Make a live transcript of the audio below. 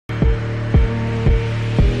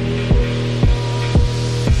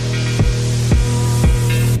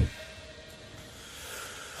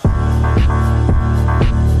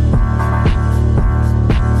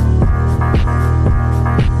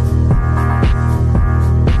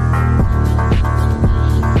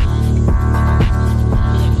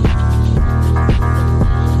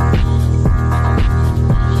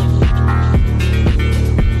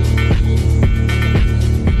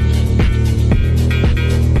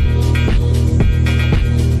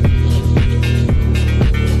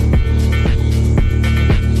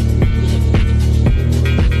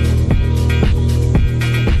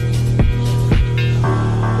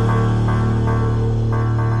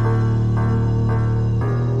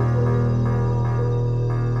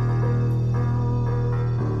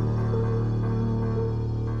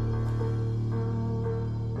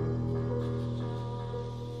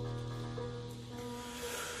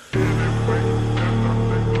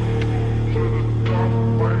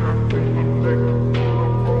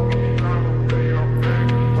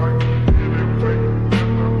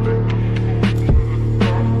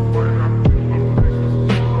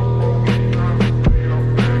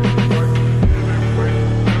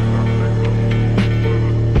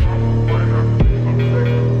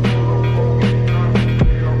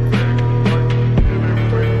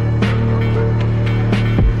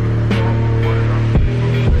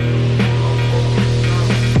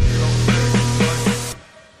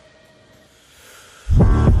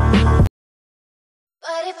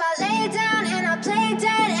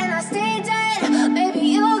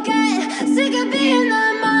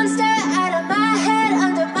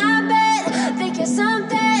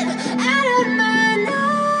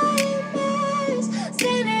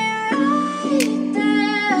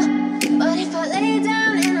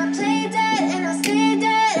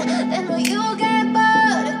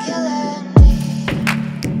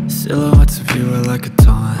Silhouettes of you are like a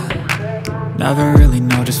taunt. Never really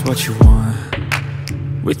know just what you want.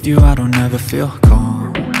 With you I don't ever feel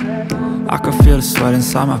calm. I can feel the sweat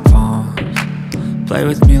inside my palms. Play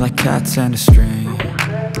with me like cats and a string.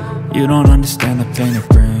 You don't understand the pain it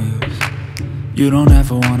brings. You don't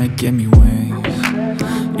ever wanna give me wings.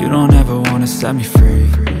 You don't ever wanna set me free.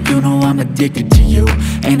 You know I'm addicted to you,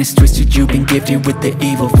 and it's twisted, you've been gifted with the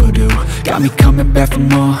evil voodoo. Got me coming back for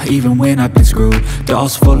more, even when I've been screwed.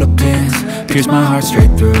 Dolls full of pins, pierce my heart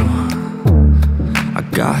straight through. I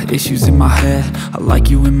got issues in my head, I like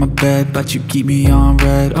you in my bed, but you keep me on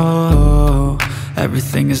red. Oh,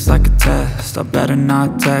 everything is like a test, I better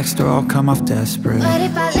not text or I'll come off desperate. But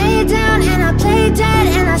if I lay down and I play dead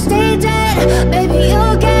and I stay dead, baby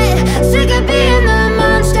you'll get sick of being the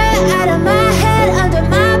monster out of my head, under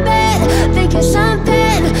my bed, thinking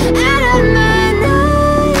something out of my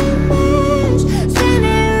nightmares,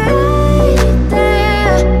 standing right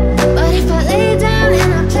there. But if I lay down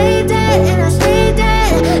and I play dead and I stay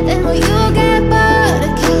dead, then will you get bored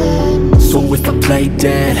of killing me? So if I play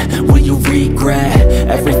dead, will you regret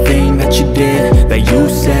everything that you did, that you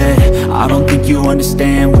said? I don't think you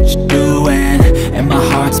understand what you're doing, and my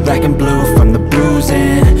heart's black and blue from the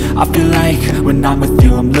bruising. I feel like when I'm with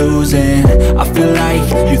you I'm losing. I feel like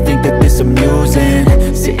you think that this amusing,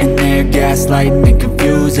 sitting there gaslighting and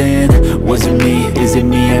confusing. Was it me? Is it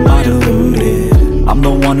me? Am I deluded? I'm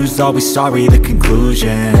the one who's always sorry, the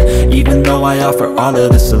conclusion, even though I offer all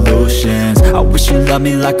of the solutions. I wish you loved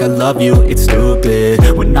me like I love you, it's stupid.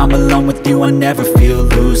 When I'm alone with you I never feel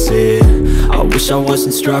lucid. I wish I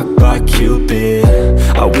wasn't struck by Cupid.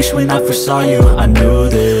 I wish when I first saw you I knew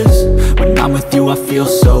this. When I'm with you I feel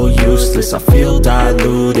so useless, I feel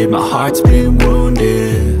diluted, my heart's been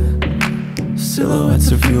wounded.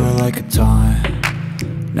 Silhouettes of you are like a taunt.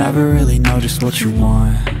 Never really know just what you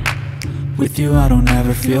want. With you I don't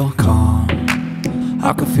ever feel calm.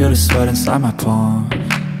 I can feel the sweat inside my palms.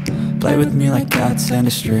 Play with me like cats and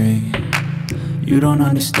a string. You don't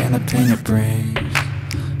understand the pain it brings.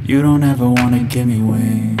 You don't ever wanna give me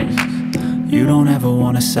wings. You don't ever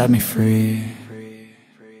wanna set me free.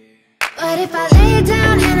 But if I lay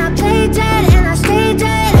down and I play dead and I stay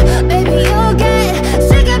dead, baby you'll get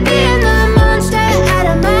sick of being the monster out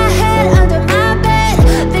of my head, under my bed,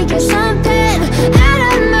 thinking something out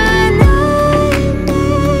of my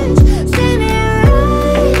nightmares, standing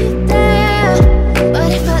right there. But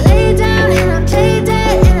if I lay down and I play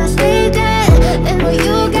dead and I stay dead, then will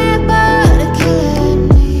you get bored of killing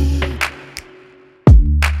me?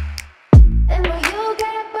 Then will you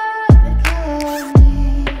get bored of killing me?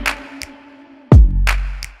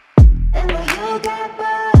 And will you get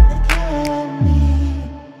bored of killing me?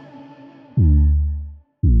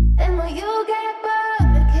 And will you get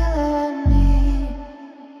bored of killing me?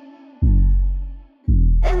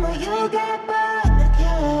 And will you get bored of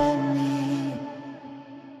killing me?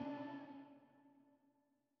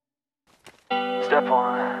 Step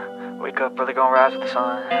 1, wake up early, gonna rise with the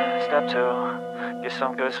sun. Step 2, get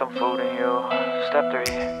some good, some food in you. Step 3,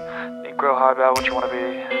 think real hard about what you wanna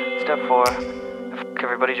be. Step 4,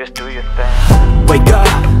 everybody just do your thing. Wake up,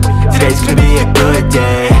 today's gonna be a good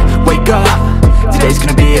day. Wake up, today's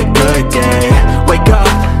gonna be a good day. Wake up,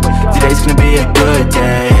 today's gonna be a good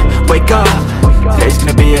day. Wake up, today's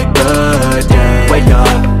gonna be a good day. Wake up,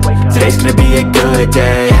 today's gonna be a good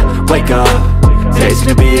day. Wake up, today's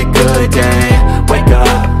gonna be a good day. Wake up,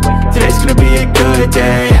 today's gonna be a good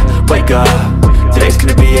day. Wake up, today's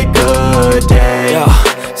gonna be a good day. Yo.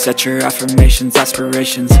 Set your affirmations,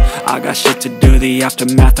 aspirations. I got shit to do, the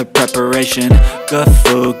aftermath of preparation. Good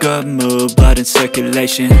food, good mood, blood in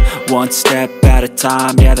circulation. One step at a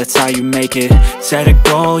time, yeah, that's how you make it. Set a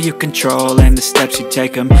goal you control and the steps you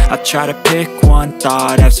take them. I try to pick one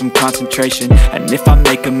thought, have some concentration. And if I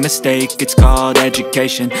make a mistake, it's called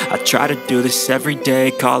education. I try to do this every day,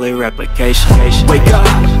 call it replication. Wake up,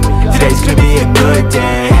 today's gonna be a good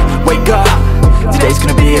day. Wake up, today's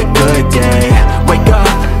gonna be a good day. Wake up,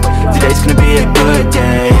 today's gonna be a good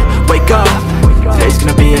day. Wake up, today's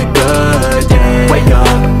gonna be a good day. Wake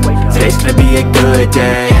up, today's gonna be a good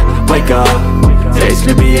day. Wake up, today's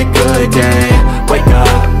gonna be a good day. Wake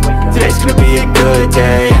up, today's gonna be a good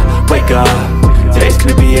day. Wake up, today's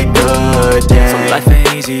gonna be a good day. So life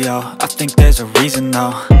ain't easy, yo, I think there's a reason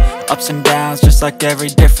though. Ups and downs, just like every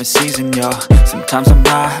different season, yo. Sometimes I'm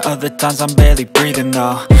high, other times I'm barely breathing,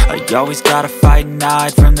 though. You always gotta fight and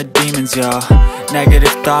hide from the demons, yo.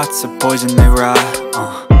 Negative thoughts are poison, they rot.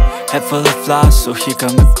 Head full of flies, so here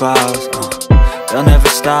come the clouds. They'll never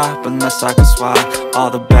stop unless I can swap all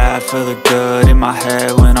the bad for the good in my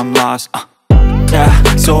head when I'm lost. Yeah,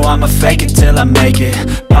 so I'ma fake it till I make it.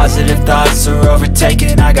 Positive thoughts are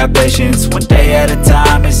overtaken, I got patience. One day at a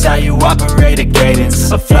time is how you operate a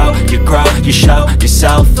cadence. A flow, you grow, you show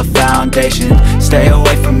yourself a foundation. Stay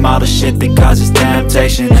away from all the shit that causes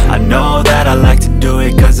temptation. I know that I like to do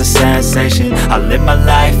it cause it's sensation. I live my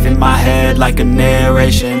life in my head like a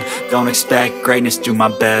narration. Don't expect greatness, do my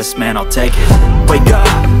best, man, I'll take it. Wake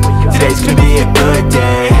up, today's gonna be a good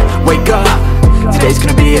day. Wake up, today's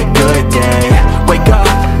gonna be a good day. Wake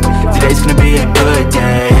up, today's gonna be a good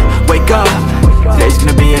day. Wake up,